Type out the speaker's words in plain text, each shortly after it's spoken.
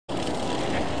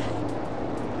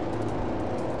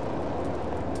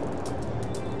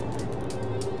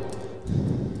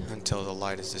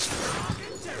light is destroyed.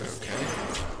 Okay.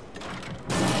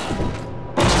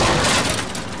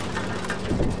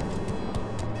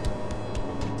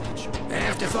 I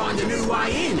have to find a new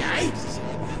way in, eh?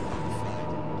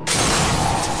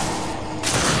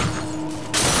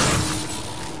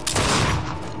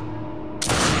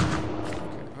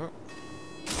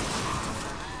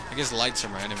 I guess lights are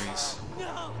my enemies.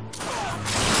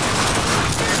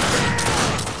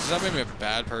 Does that make me a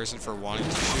bad person for wanting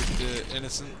to shoot the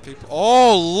innocent people?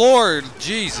 Oh, Lord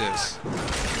Jesus!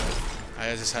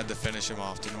 I just had to finish him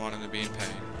off. Didn't want him to be in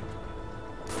pain.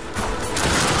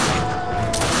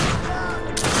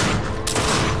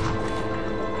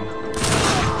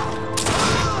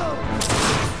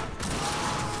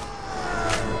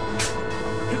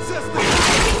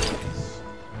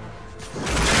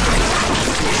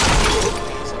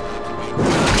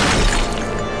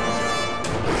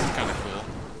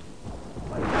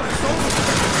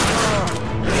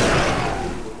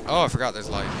 Oh, I forgot there's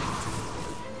light.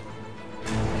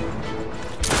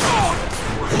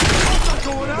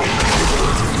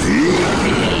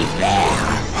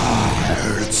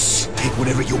 Hurts. Take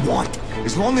whatever you want,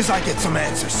 as long as I get some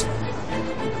answers.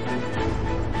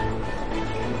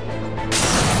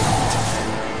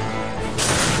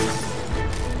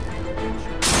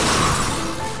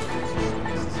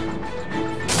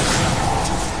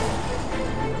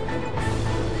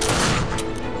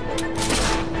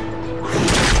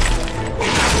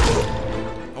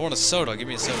 I want a soda. Give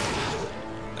me a soda.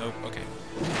 Nope. Okay.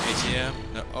 ATM.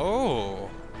 No. Oh.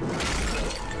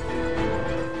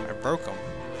 I broke them.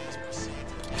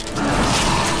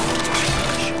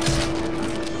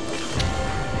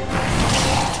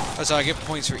 Oh, so I get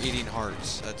points for eating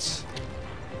hearts. That's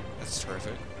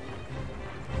terrific.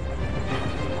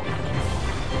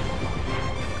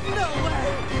 No way!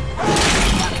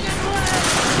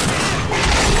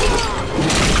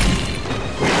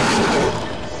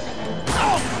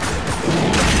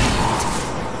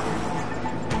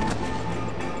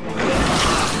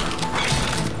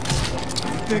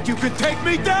 Think you can take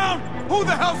me down? Who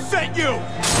the hell sent you?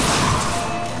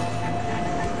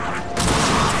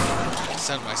 I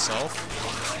sent myself.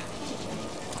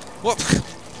 Whoop!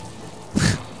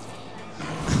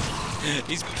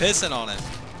 He's pissing on it.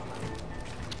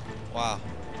 Wow.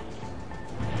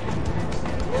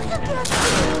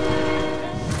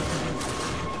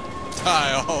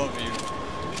 Die, all of you.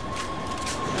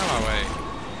 Get out of my way.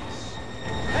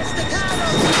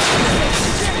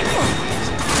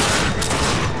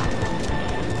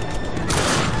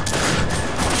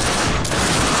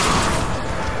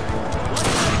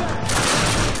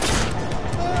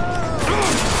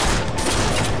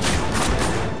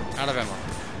 Out of ammo.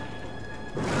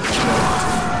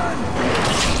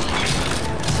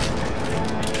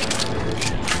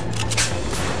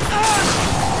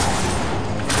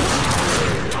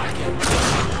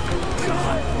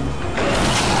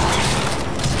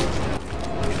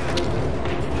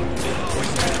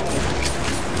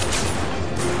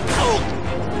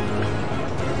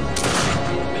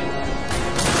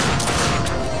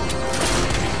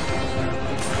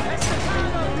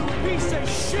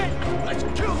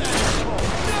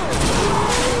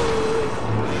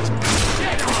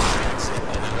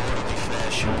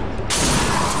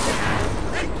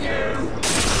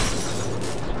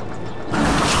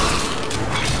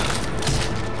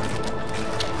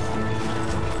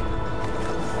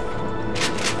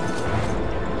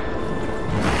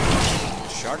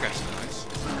 Shotgun's nice.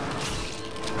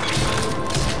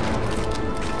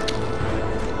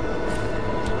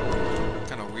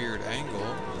 Kind of weird angle.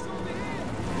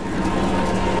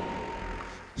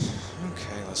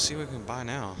 Okay, let's see what we can buy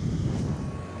now.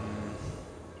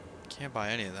 Can't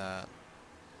buy any of that.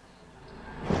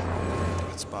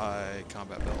 Let's buy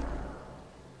combat belt.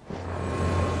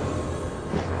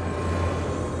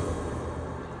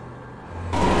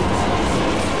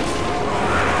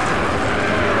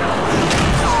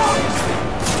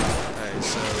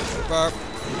 Burp.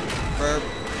 Burp.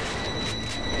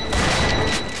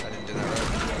 I didn't do that right.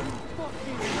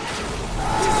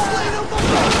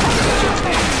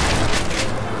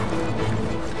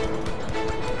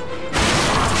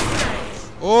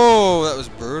 Oh, that was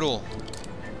brutal.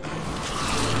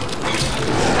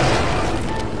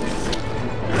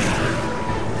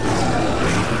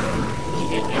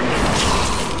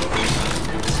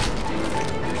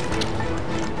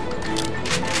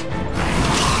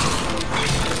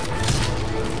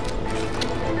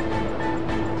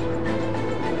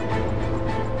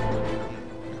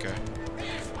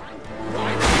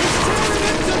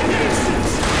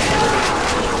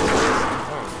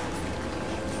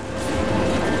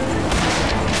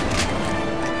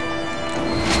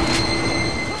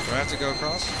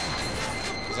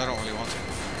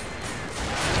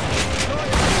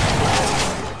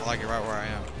 Jackie, right where I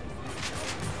am.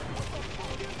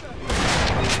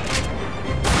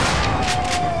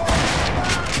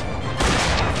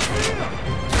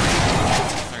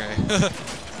 Okay.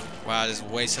 Wow, I just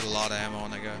wasted a lot of ammo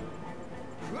on that guy.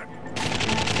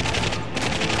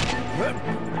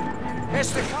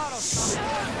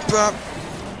 Bop.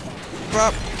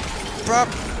 Bop. Bop.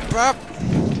 Bop.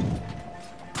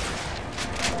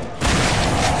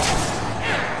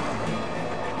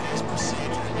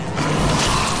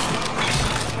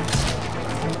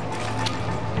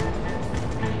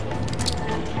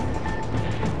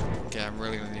 Okay, I'm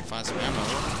really gonna need to find some ammo.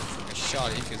 I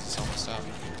shot it because it's almost out.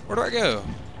 Where do I go?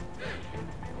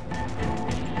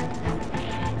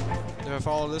 Do I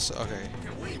follow this? Okay.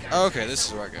 Okay, this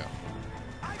is where I go.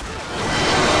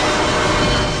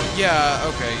 Yeah,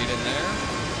 okay, get in there.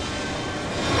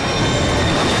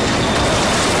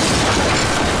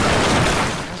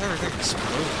 How's everything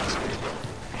exploding?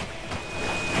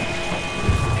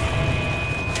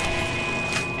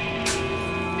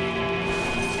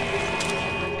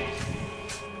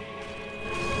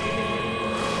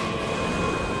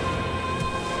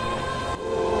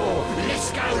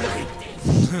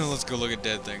 Let's go look at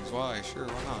dead things. Why? Sure,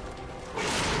 why not?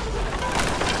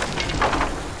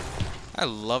 I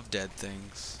love dead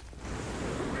things.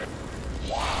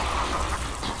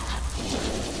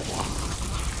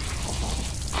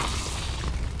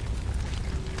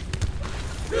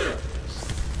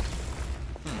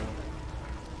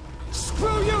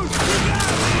 Screw you!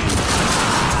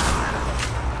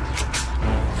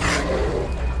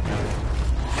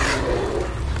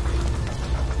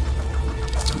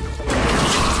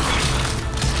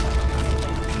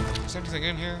 Is there anything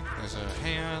in here? There's a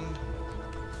hand.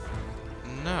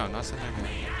 No, nothing in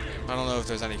here. I don't know if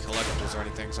there's any collectibles or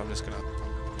anything, so I'm just gonna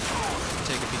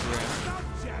take a peek around.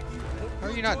 How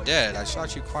are you not dead? I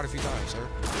shot you quite a few times, sir.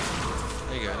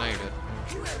 There you go, now you're dead.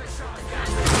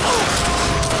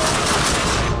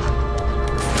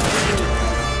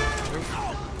 Oop,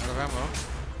 out of ammo.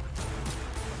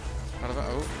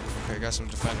 Oh, okay, got some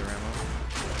defender ammo.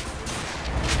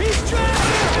 He's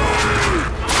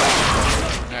trying!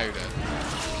 Now you're dead.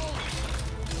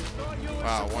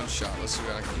 Wow, one shot. Let's see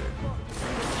what I can do.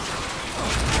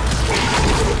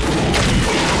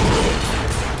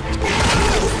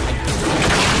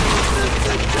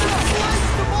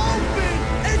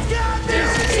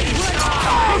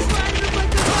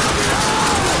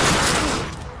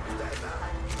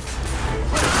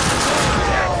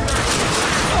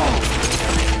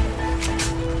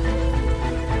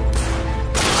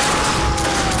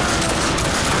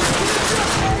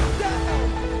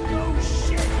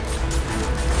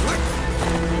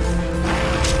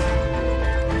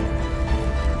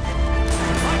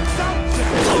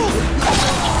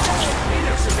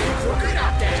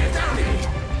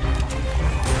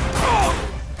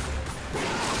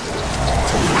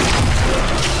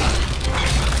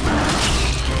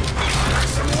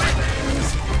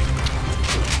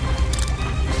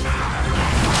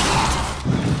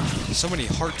 So many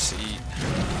hearts to eat.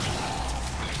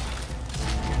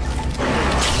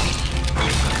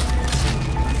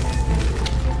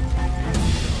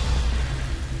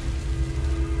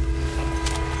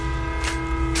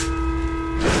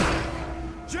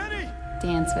 Jenny!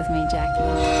 Dance with me,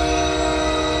 Jackie.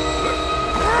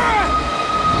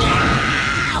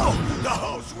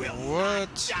 Those will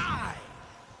What? die!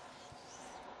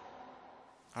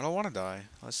 I don't want to die.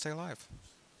 Let's stay alive.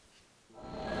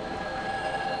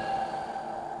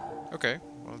 Okay,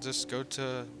 well, just go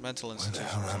to mental Where the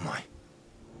institution. hell am I?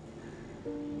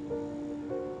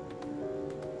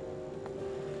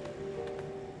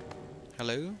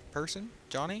 Hello, person?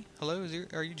 Johnny? Hello,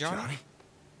 are you Johnny? Johnny?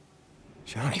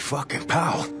 Johnny fucking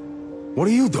Powell. What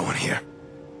are you doing here?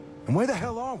 And where the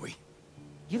hell are we?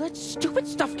 You let stupid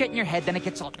stuff get in your head, then it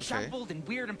gets all jumbled and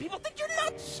weird, and people think you're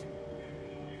nuts!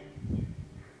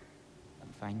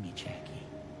 Come find me, Jackie.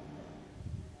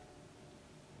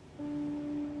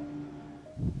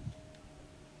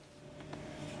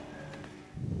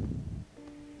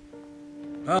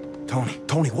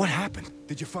 Tony, what happened?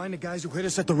 Did you find the guys who hit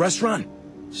us at the restaurant?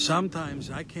 Sometimes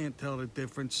I can't tell the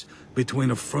difference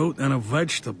between a fruit and a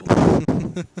vegetable.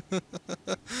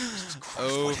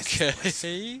 Okay.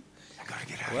 I gotta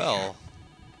get out Well.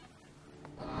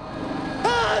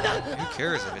 Who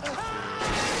cares if it's a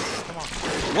food? Come on.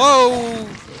 Whoa!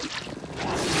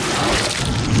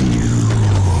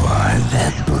 are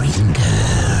the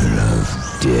bringer of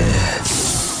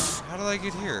death. How did I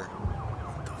get here?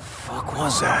 What the fuck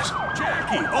was that?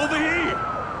 Jackie, over here!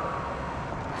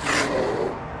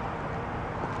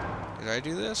 Did I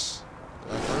do this?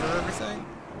 Did I murder everything?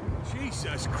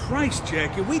 Jesus Christ,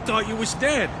 Jackie, we thought you was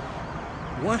dead.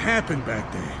 What happened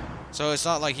back there? So it's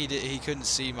not like he couldn't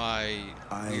see my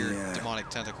weird I demonic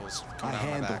tentacles coming out of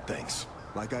my handle back. things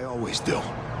like I always do.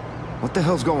 What the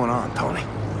hell's going on, Tony?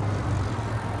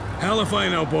 Hell if I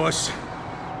know, boss.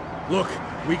 Look,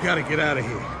 we gotta get out of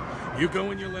here. You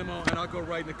go in your limo, and I'll go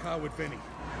ride in the car with Vinny.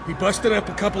 He busted up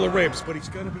a couple of ribs, but he's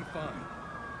gonna be fine.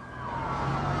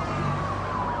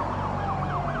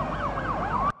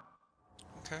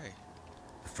 Okay.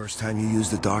 The first time you use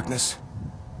the darkness,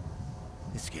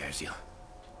 it scares you.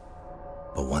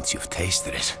 But once you've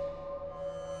tasted it,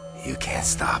 you can't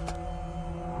stop.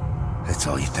 That's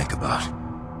all you think about.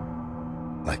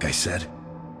 Like I said,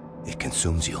 it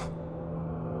consumes you.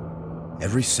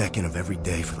 Every second of every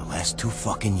day for the last 2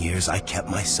 fucking years, I kept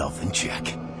myself in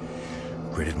check.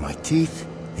 Gritted my teeth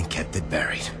and kept it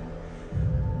buried.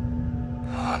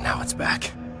 Oh, now it's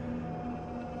back.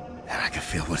 And I can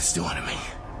feel what it's doing to me.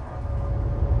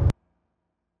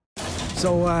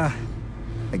 So, I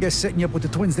guess setting you up with the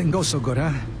twins didn't go so good,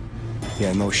 huh?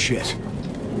 Yeah, no shit.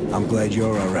 I'm glad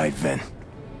you're alright, Vin.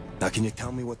 Now can you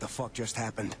tell me what the fuck just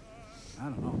happened? I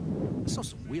don't know. I saw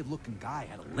some weird-looking guy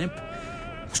had a limp.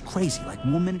 It was crazy. Like,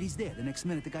 one minute he's there, the next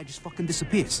minute the guy just fucking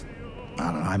disappears.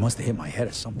 I don't know. I must have hit my head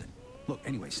or something. Look,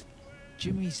 anyways,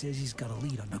 Jimmy says he's got a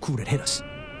lead on the crew that hit us.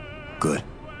 Good.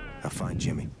 I'll find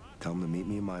Jimmy. Tell him to meet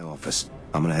me in my office.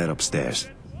 I'm gonna head upstairs.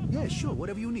 Yeah, sure.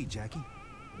 Whatever you need, Jackie.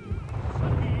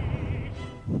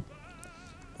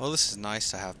 Well, this is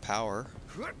nice to have power.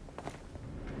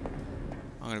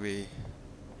 I'm gonna be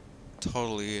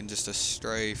totally in just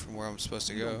astray from where I'm supposed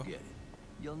to go.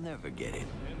 You'll never get it.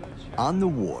 On the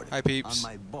water. Hi, peeps.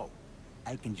 On my boat.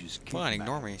 I can just kick Fine, back.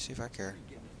 ignore me. See if I care.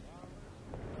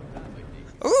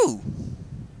 Ooh!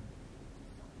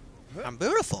 I'm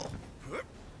beautiful.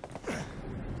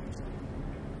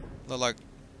 Look like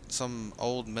some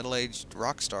old middle-aged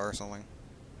rock star or something.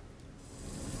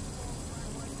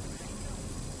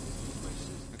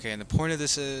 Okay, and the point of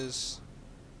this is...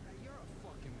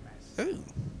 Ooh.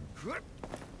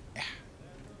 Yeah.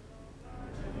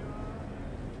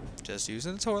 Just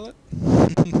using the toilet.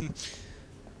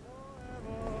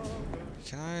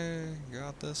 Can I go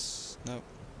out this? Nope.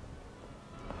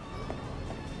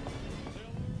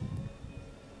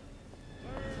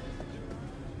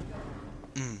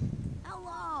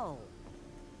 Hello.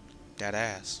 That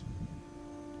ass.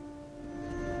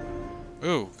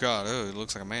 Oh God! Oh, it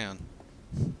looks like a man.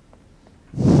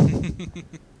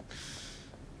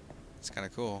 It's kind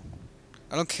of cool.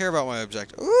 I don't care about my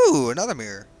objective. Ooh, another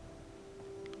mirror.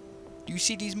 Do you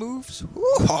see these moves? Ooh.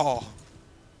 Oh.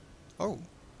 Oh.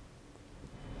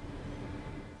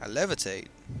 I levitate.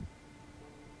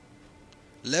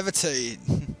 Levitate.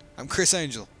 I'm Chris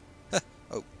Angel.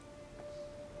 Oh.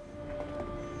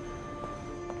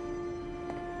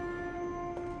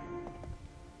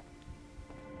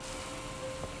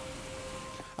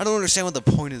 I don't understand what the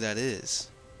point of that is.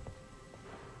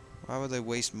 Why would they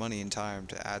waste money and time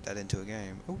to add that into a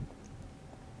game? Ooh.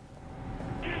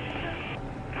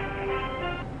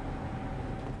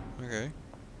 Okay.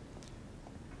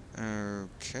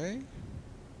 Okay.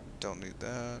 Don't need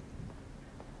that.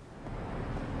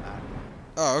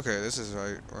 Oh, okay. This is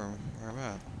right where I'm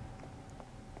at.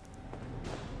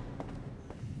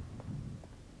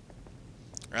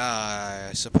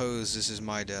 I suppose this is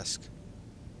my desk.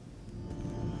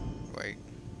 Wait.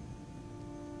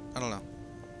 I don't know.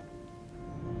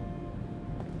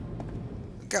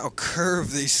 Look how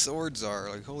curved these swords are.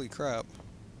 Like, holy crap.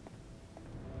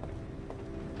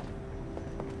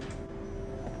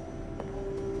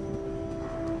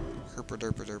 Herper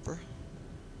derper derper.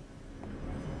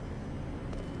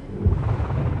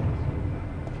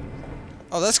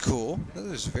 Oh, that's cool. That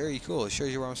is very cool. It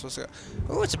shows you where I'm supposed to go.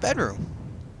 Oh, it's a bedroom.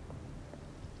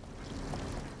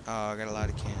 Oh, I got a light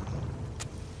of candle.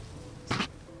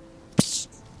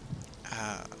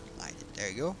 Light it. There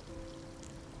you go.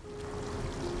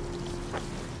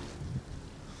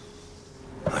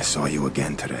 I saw you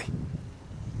again today.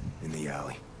 In the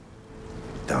alley.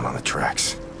 Down on the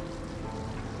tracks.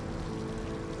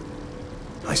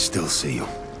 I still see you.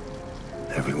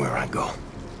 Everywhere I go.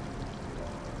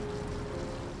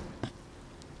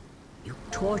 You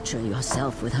torture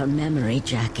yourself with her memory,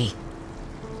 Jackie.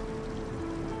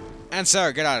 And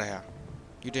Sarah, get out of here.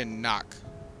 You didn't knock.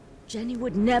 Jenny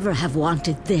would never have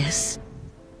wanted this.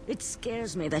 It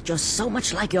scares me that you're so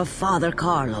much like your father,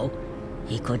 Carlo.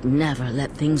 He could never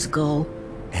let things go.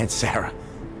 And Sarah,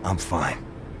 I'm fine.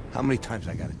 How many times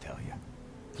I gotta tell you?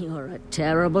 You're a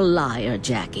terrible liar,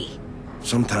 Jackie.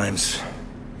 Sometimes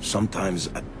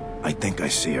I think I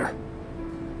see her.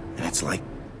 And it's like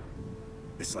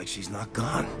she's not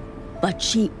gone. But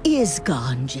she is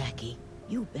gone, Jackie.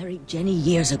 You buried Jenny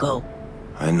years ago.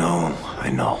 I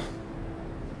know.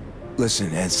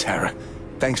 Listen, Ed, Sarah,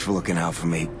 thanks for looking out for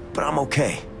me, but I'm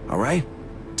okay, all right?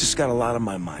 Just got a lot on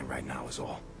my mind right now is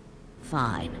all.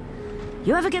 Fine.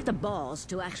 You ever get the balls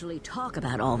to actually talk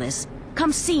about all this,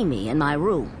 come see me in my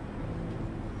room.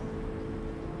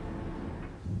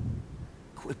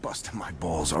 Quit busting my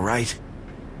balls, all right?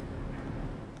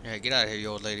 Yeah, get out of here, you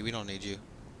old lady. We don't need you.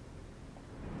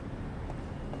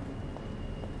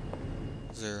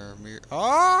 Is there a mirror?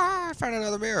 Oh, I found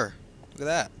another mirror. Look at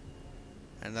that.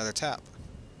 And another tap.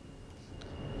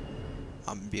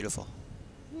 I'm beautiful.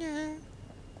 Yeah.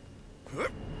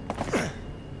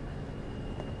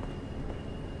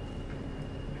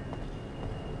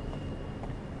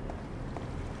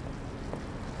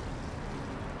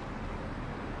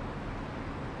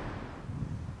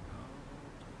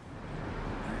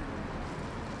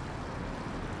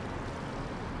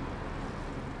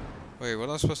 Wait, what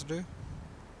am I supposed to do?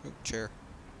 Oop, chair.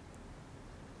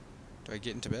 Do I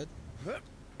get into bed?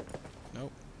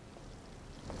 Nope.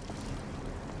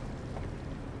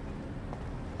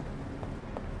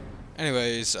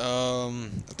 Anyways, I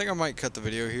think I might cut the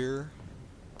video here.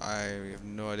 I have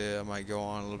no idea. I might go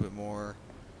on a little bit more.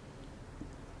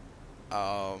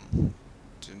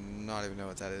 Do not even know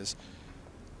what that is.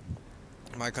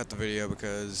 I might cut the video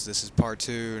because this is part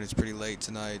 2 and it's pretty late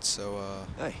tonight, so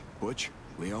Hey, Butch,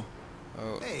 Leo.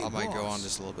 oh, Hey, I might go boss. on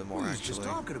just a little bit more We was just actually.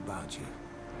 talking about you.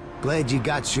 Glad you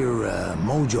got your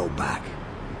mojo back.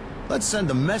 Let's send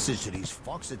a message to these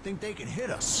fucks that think they can hit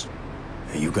us.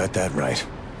 Hey, you got that right.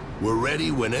 We're ready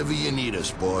whenever you need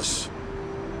us, boss.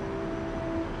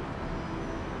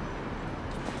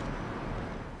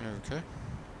 Okay.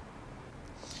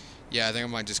 Yeah, I think I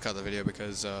might just cut the video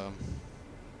because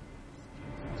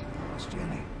It's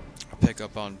Jenny. I'll pick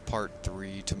up on part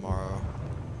 3 tomorrow.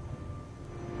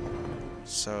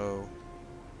 So,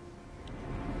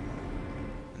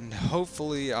 and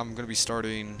hopefully I'm going to be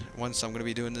starting, once I'm going to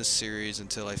be doing this series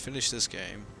until I finish this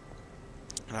game.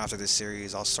 And after this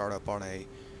series, I'll start up on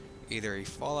either a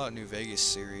Fallout New Vegas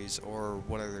series or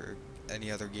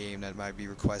any other game that might be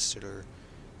requested or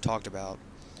talked about.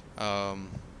 A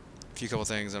few couple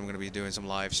things. I'm going to be doing some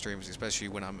live streams, especially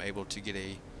when I'm able to get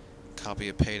a copy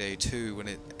of Payday 2 when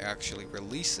it actually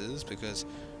releases, because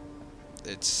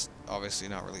it's obviously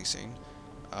not releasing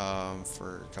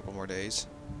for a couple more days.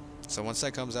 So once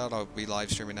that comes out, I'll be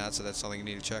live streaming that, so that's something you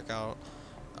need to check out.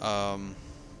 I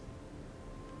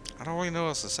don't really know what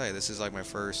else to say. This is like my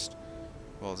first,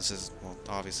 well,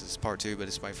 obviously it's part 2, but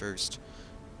it's my first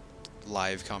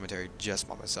live commentary just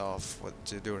by myself,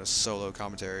 doing a solo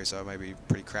commentary, so I might be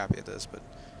pretty crappy at this, but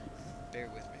bear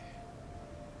with me.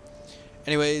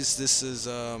 Anyways, this is,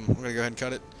 I'm going to go ahead and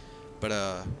cut it,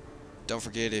 but don't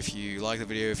forget, if you like the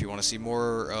video, if you want to see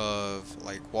more of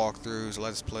like walkthroughs,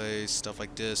 let's plays, stuff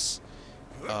like this,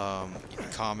 you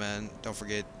can comment. Don't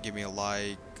forget, give me a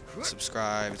like,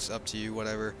 subscribe, it's up to you,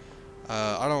 whatever.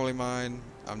 I don't really mind.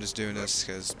 I'm just doing this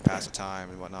because pass the time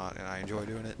and whatnot, and I enjoy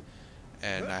doing it,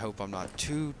 and I hope I'm not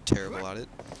too terrible at it.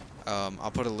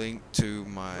 I'll put a link to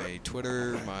my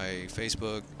Twitter, my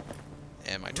Facebook,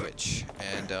 and my Twitch,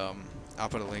 and I'll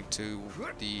put a link to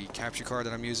the capture card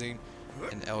that I'm using,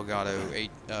 an Elgato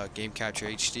Game Capture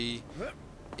HD.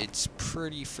 It's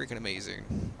pretty freaking amazing.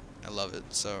 I love it.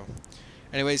 So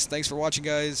anyways, thanks for watching,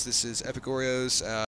 guys. This is Epic Oreos.